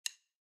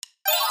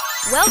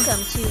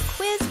Welcome to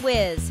Quiz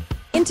Whiz.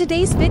 In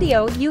today's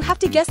video, you have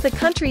to guess the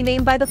country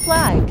name by the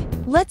flag.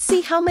 Let's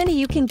see how many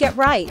you can get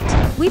right.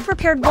 We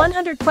prepared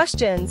 100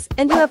 questions,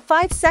 and you have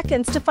 5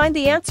 seconds to find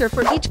the answer.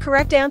 For each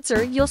correct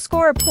answer, you'll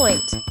score a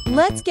point.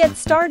 Let's get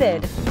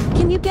started.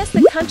 Can you guess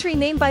the country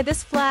name by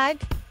this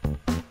flag?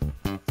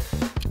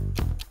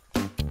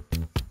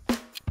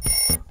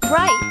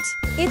 Right,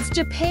 it's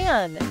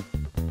Japan.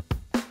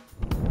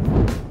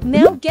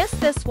 Now guess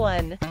this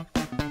one.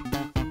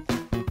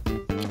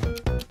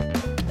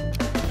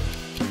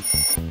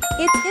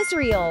 It's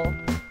Israel.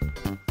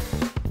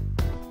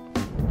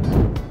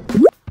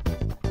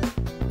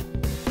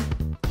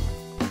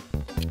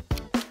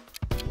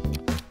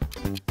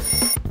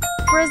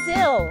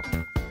 Brazil.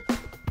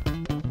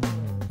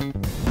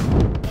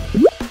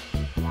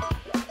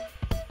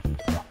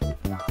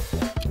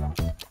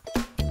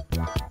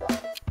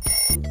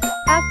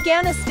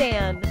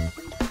 Afghanistan.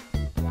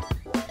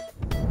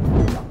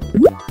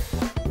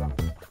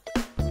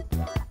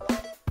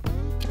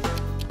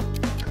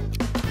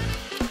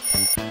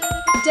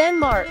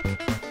 Denmark.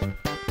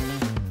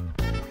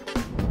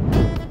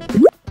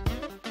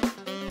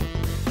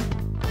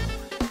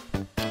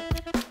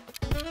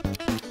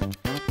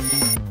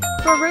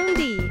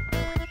 Burundi.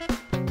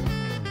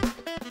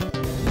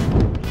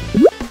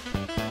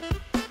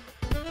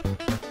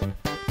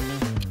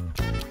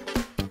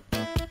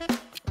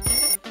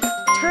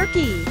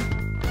 Turkey.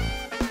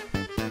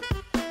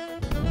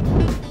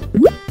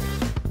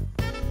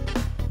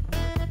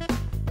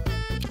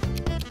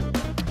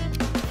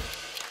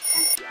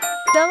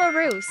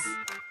 Belarus.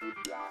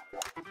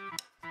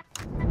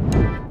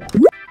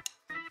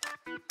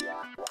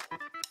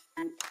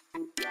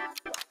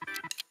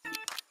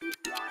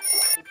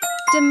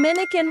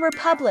 Dominican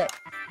Republic.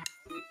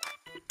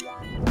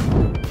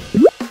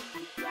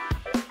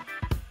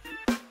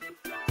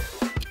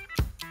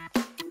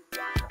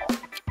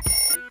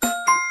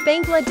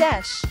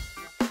 Bangladesh.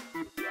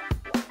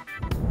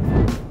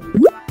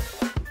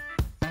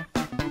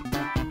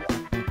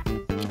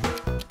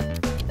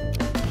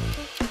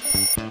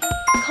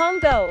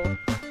 Congo.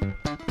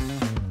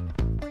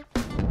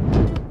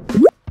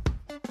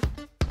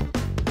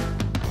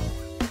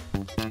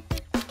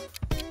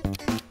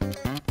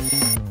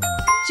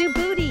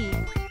 Djibouti.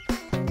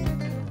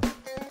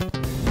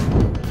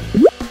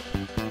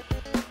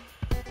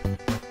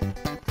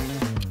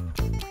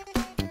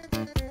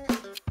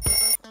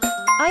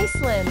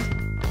 Iceland.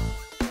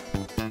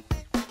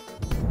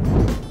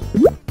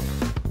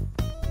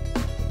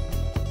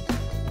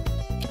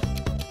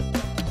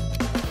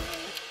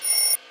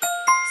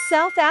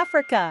 South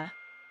Africa.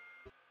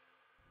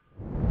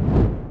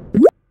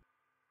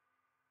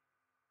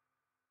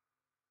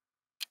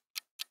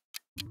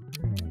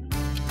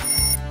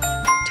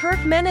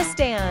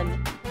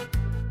 Turkmenistan.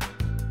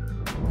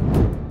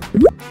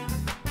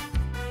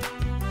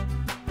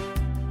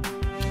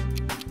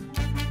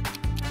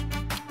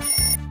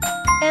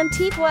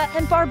 Antigua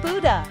and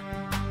Barbuda.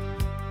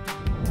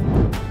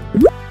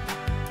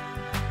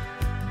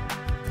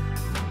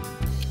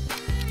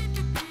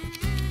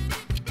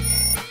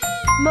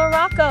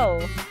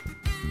 Morocco.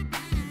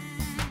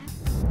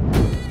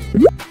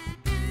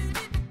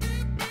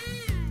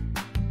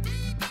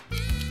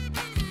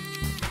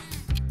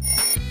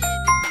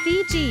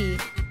 Fiji.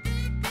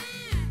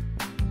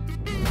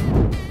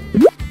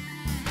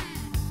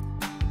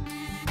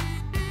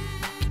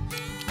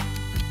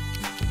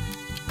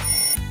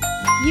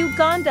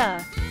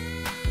 Uganda.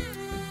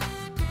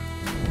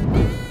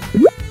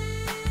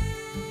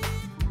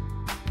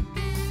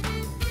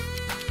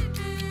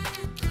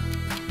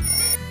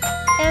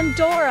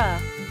 Andorra.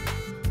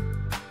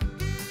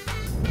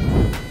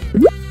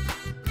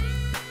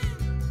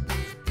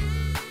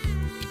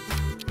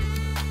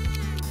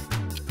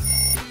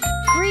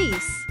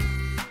 Greece.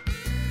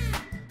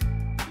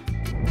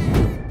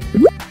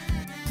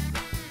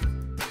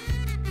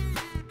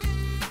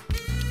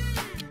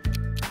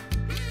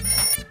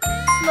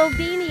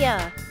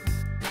 Slovenia.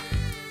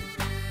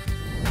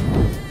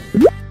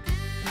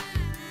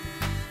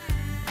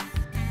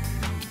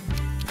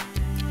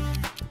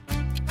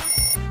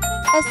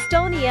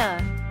 Estonia.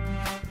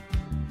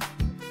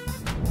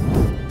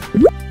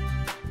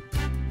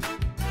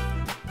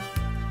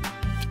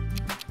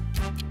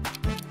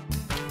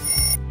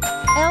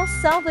 El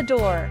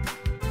Salvador.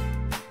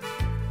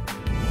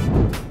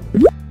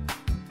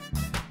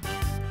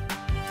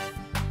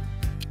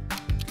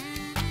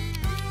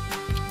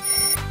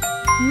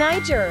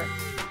 Niger.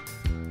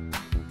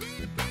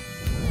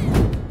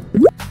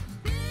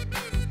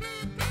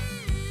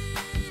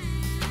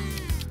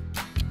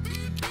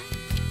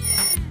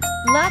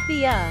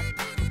 Latvia.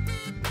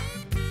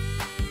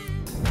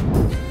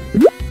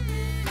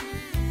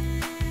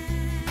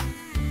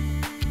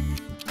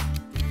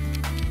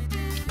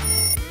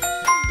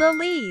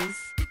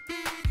 Belize.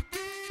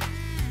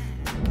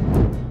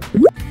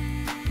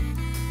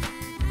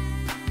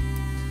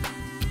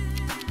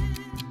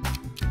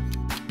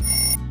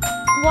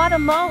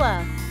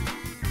 Guatemala.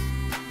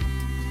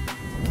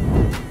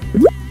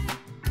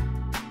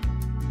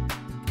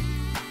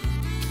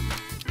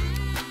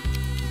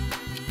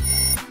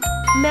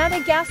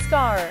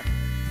 Madagascar.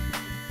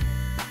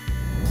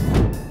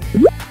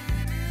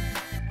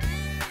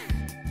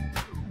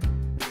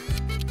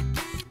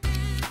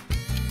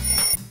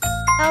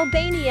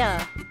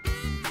 Albania.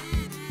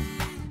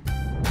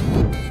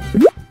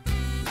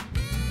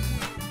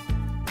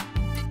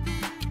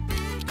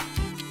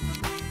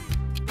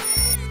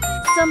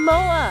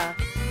 Samoa.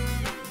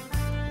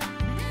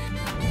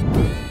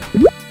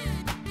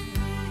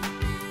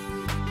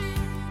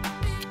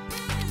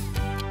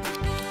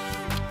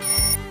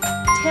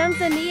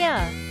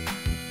 Tanzania.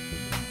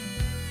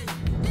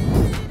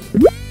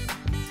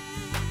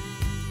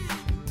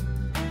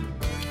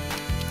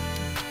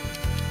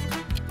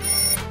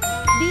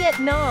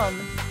 Vietnam.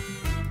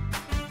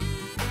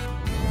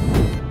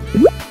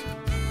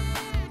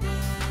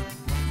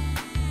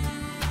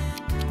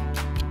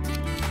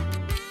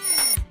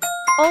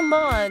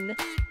 Oman.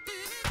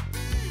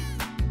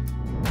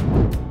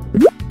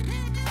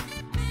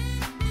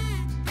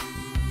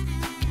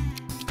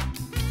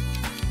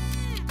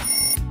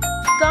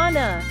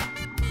 Ghana.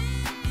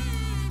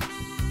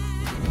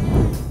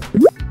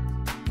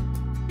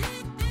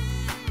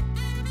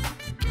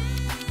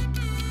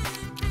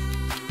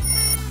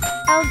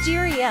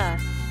 Algeria.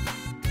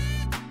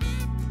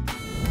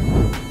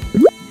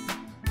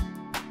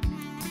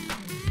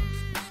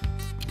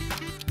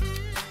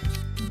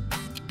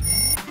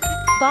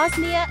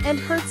 Bosnia and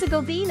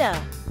Herzegovina.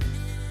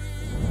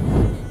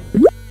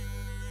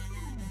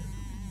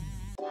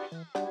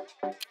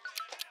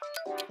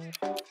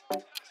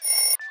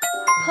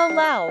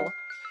 Palau.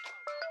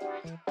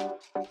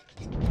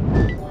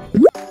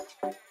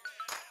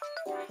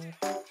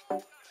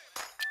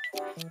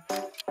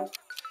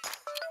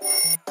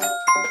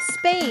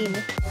 Spain.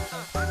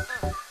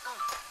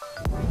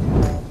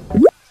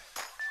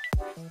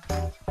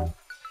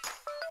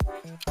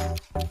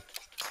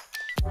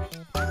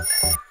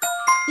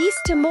 East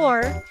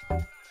Timor.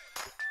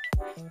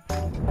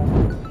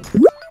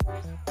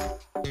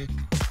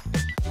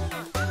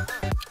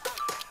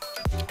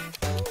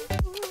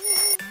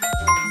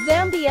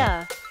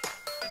 Zambia.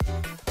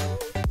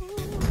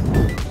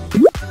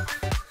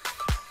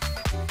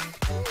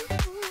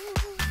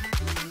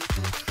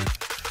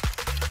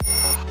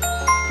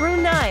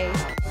 Brunei.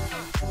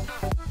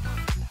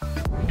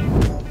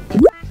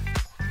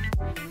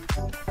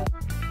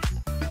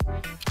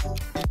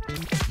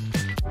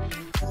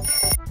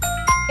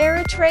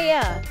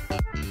 Eritrea.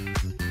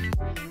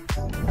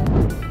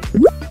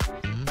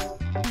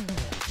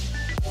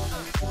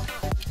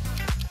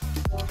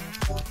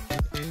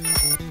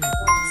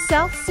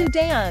 South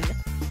Sudan.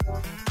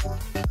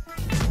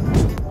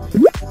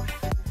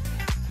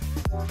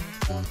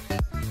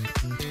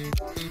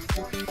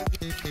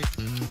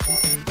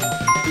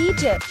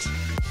 Egypt.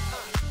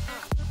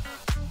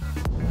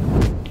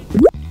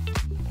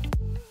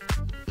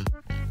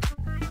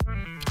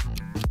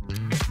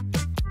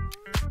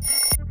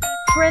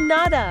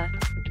 Grenada.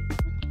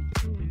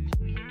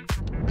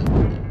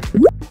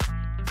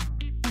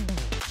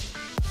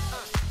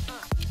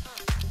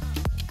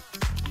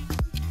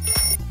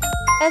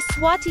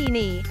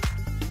 Eswatini.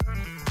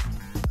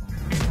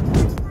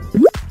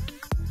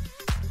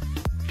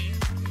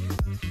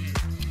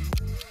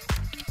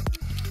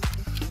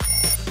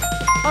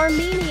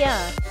 Armenia.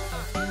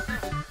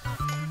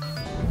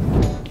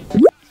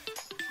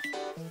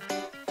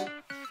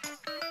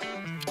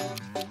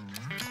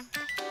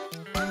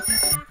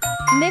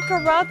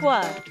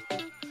 Nicaragua.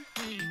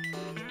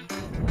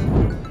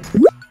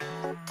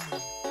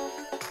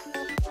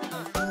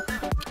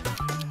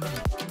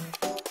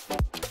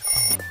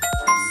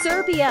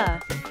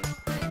 Serbia.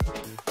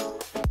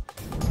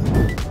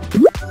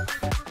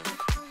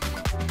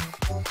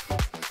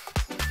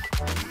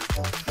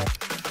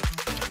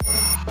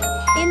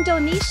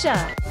 Indonesia.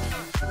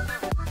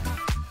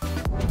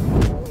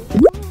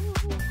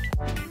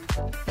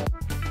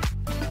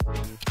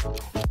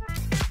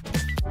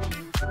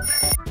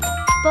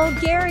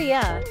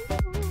 Bulgaria.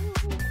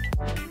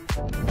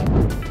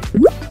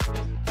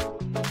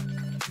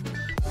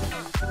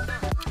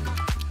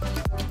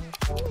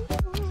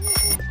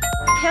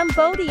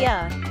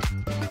 Cambodia.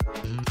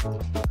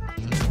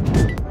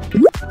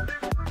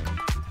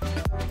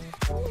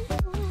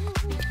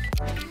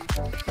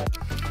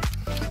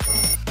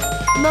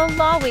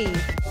 Malawi.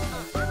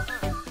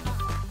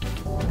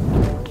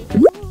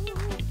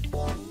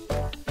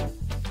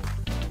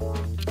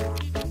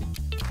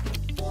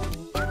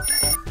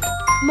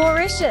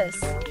 Mauritius.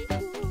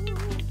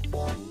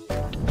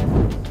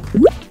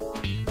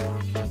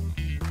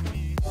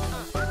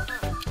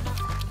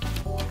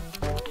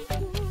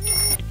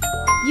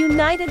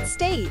 United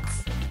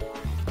States.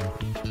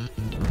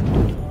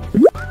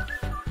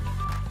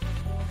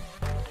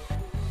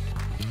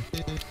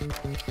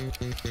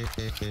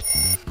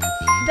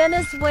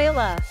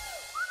 Venezuela.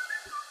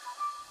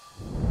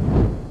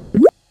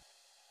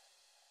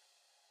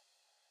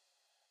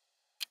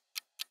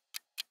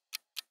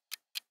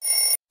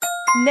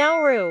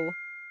 Nauru.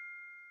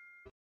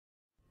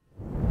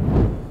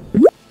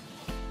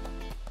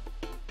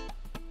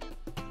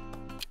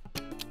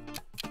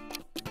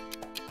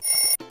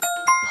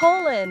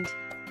 Poland.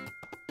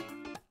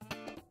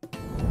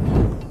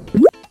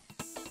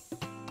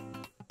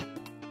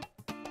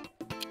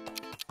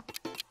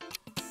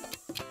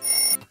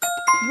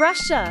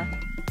 Russia.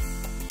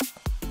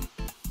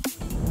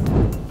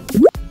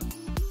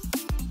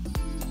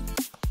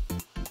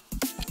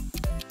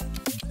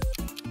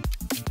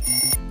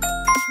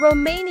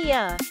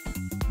 Romania.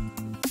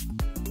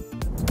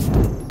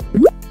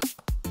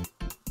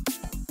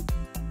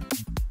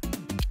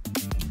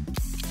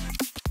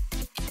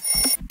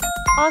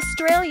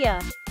 Australia.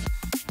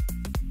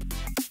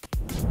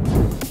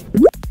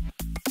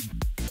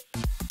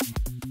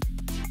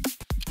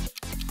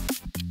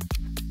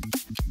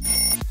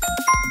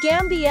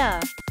 Gambia.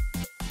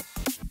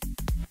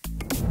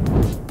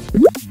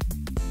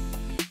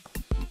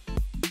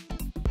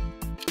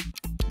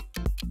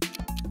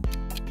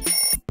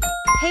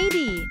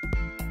 Haiti.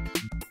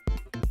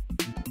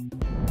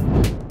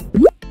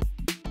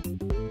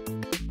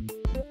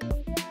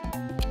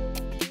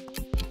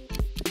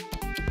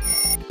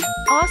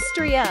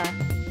 Austria.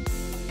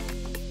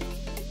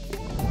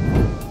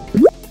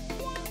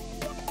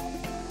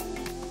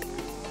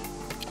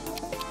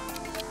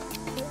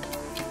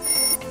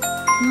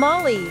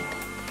 Mali.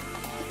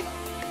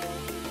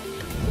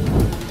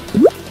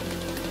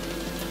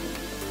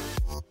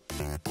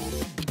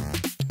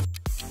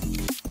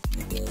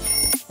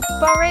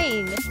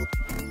 Bahrain.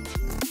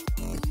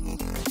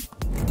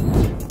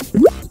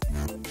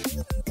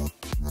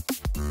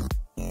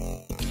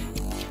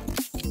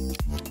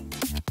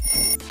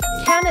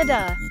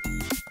 Canada.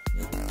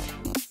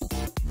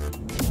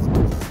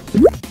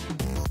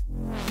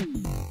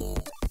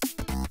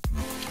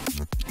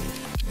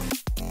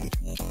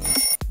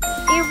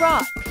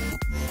 Iraq.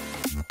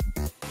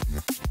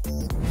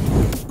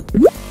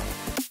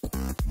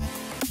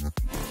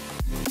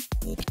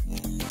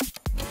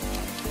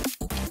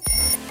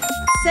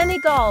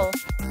 Senegal.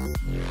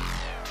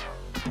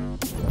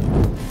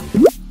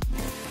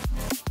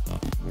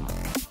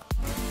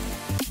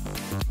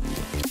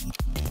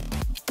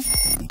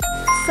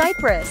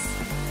 Cyprus.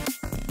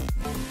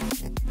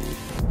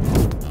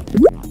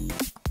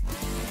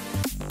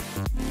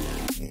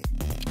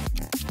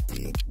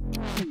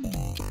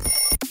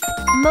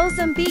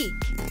 Mozambique.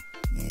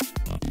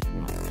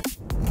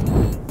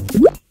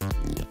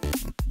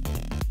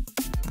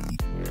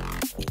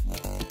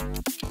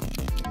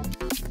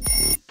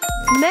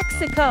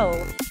 Mexico.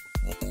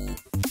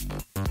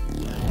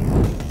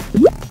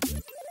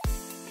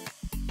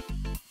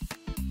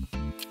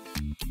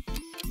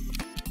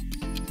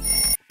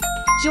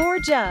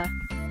 Georgia.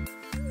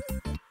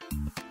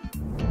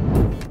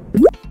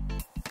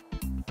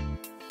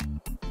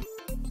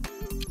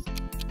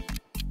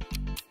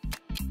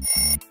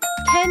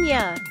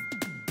 Kenya.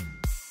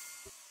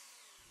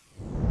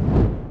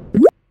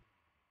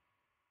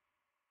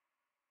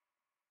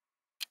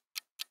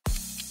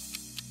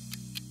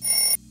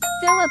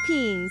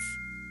 Philippines.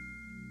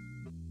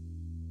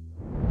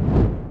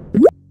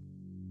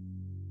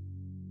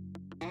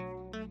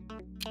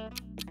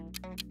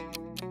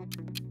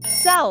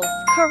 South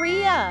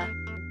Korea.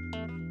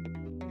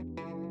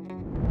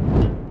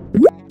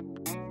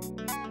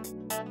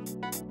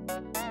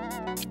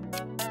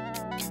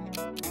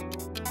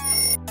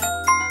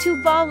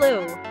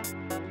 Tuvalu.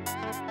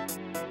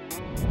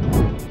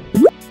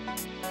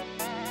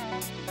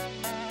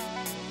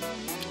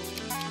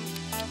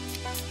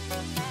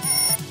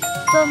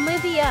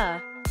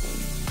 Bolivia.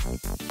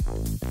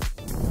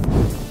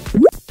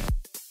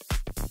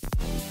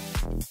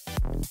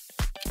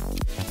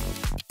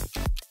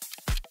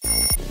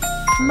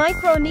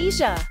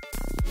 Micronesia.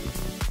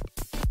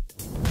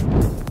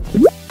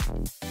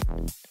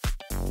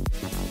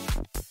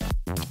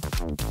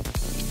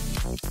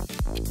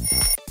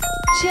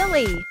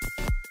 Chile.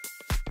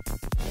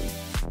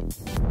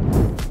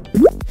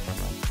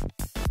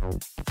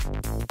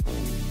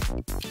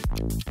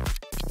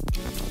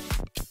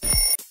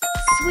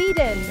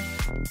 Sweden.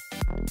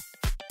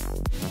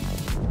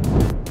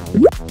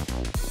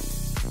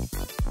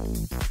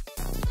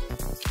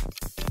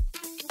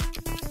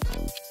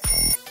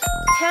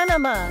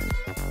 Panama.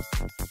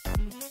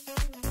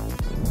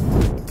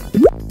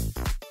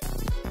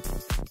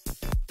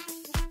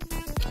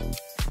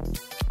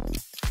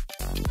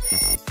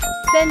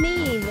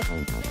 Benin.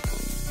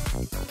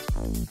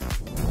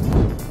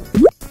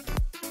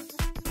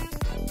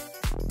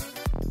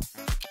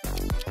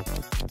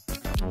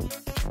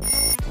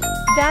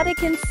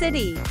 Vatican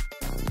City.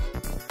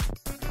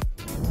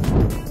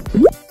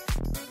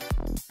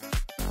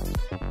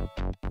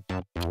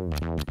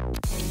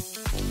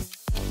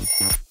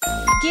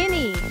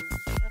 Guinea.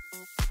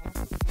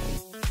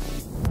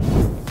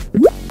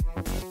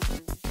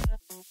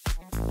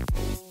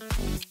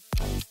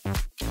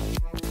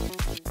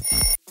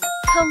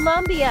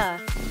 Colombia.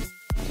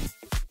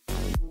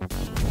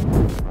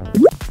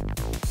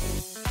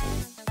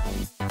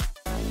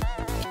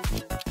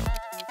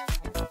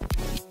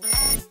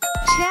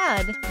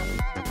 Chad.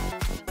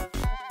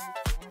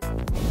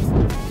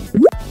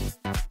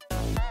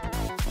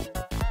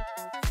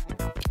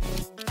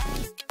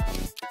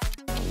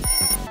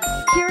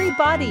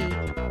 Kiribati.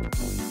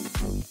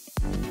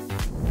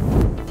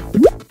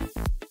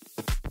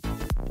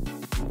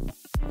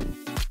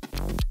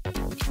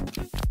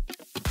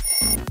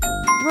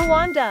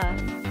 Rwanda.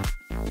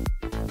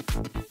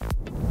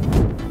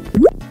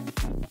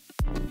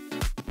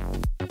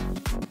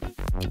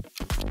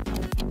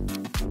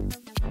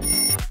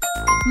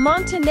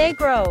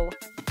 Montenegro.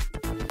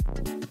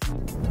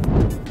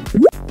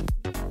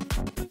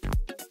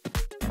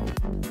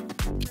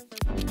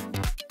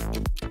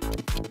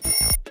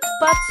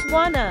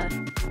 Botswana.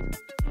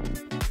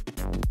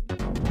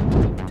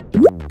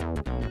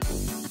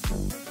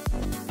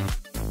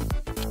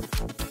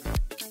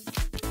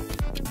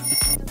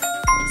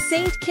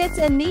 Saint Kitts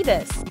and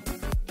Nevis.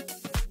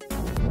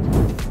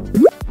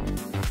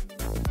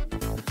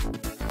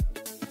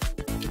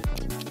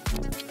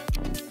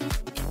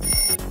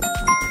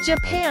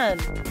 Japan.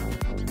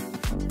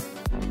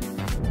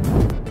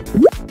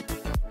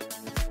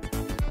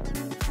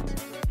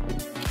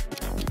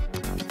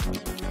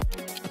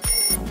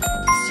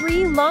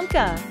 Sri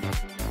Lanka.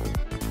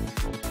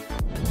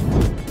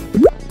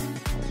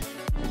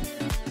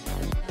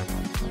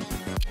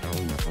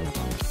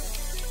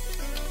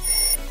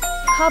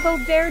 Cabo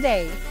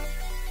Verde.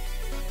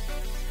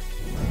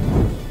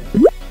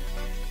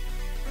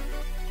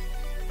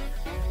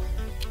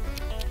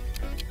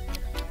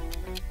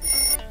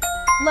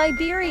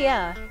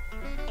 Liberia.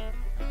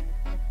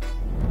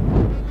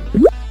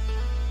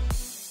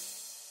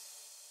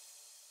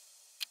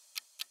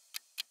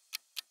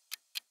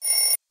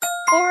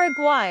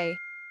 Uruguay.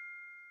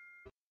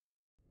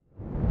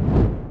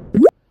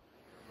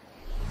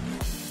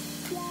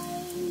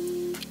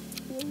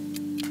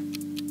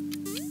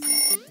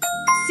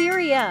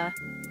 Syria.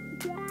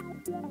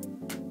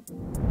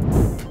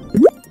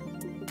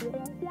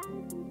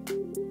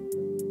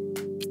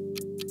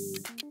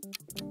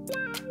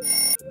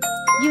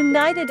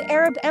 United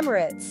Arab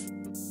Emirates.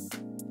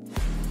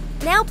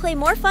 Now play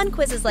more fun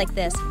quizzes like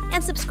this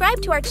and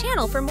subscribe to our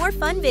channel for more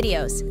fun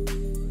videos.